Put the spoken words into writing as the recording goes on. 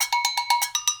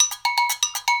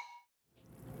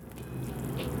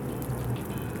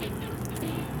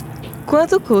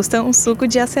Quanto custa um suco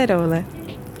de acerola?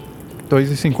 R$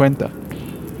 2,50.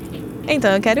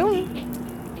 Então eu quero um.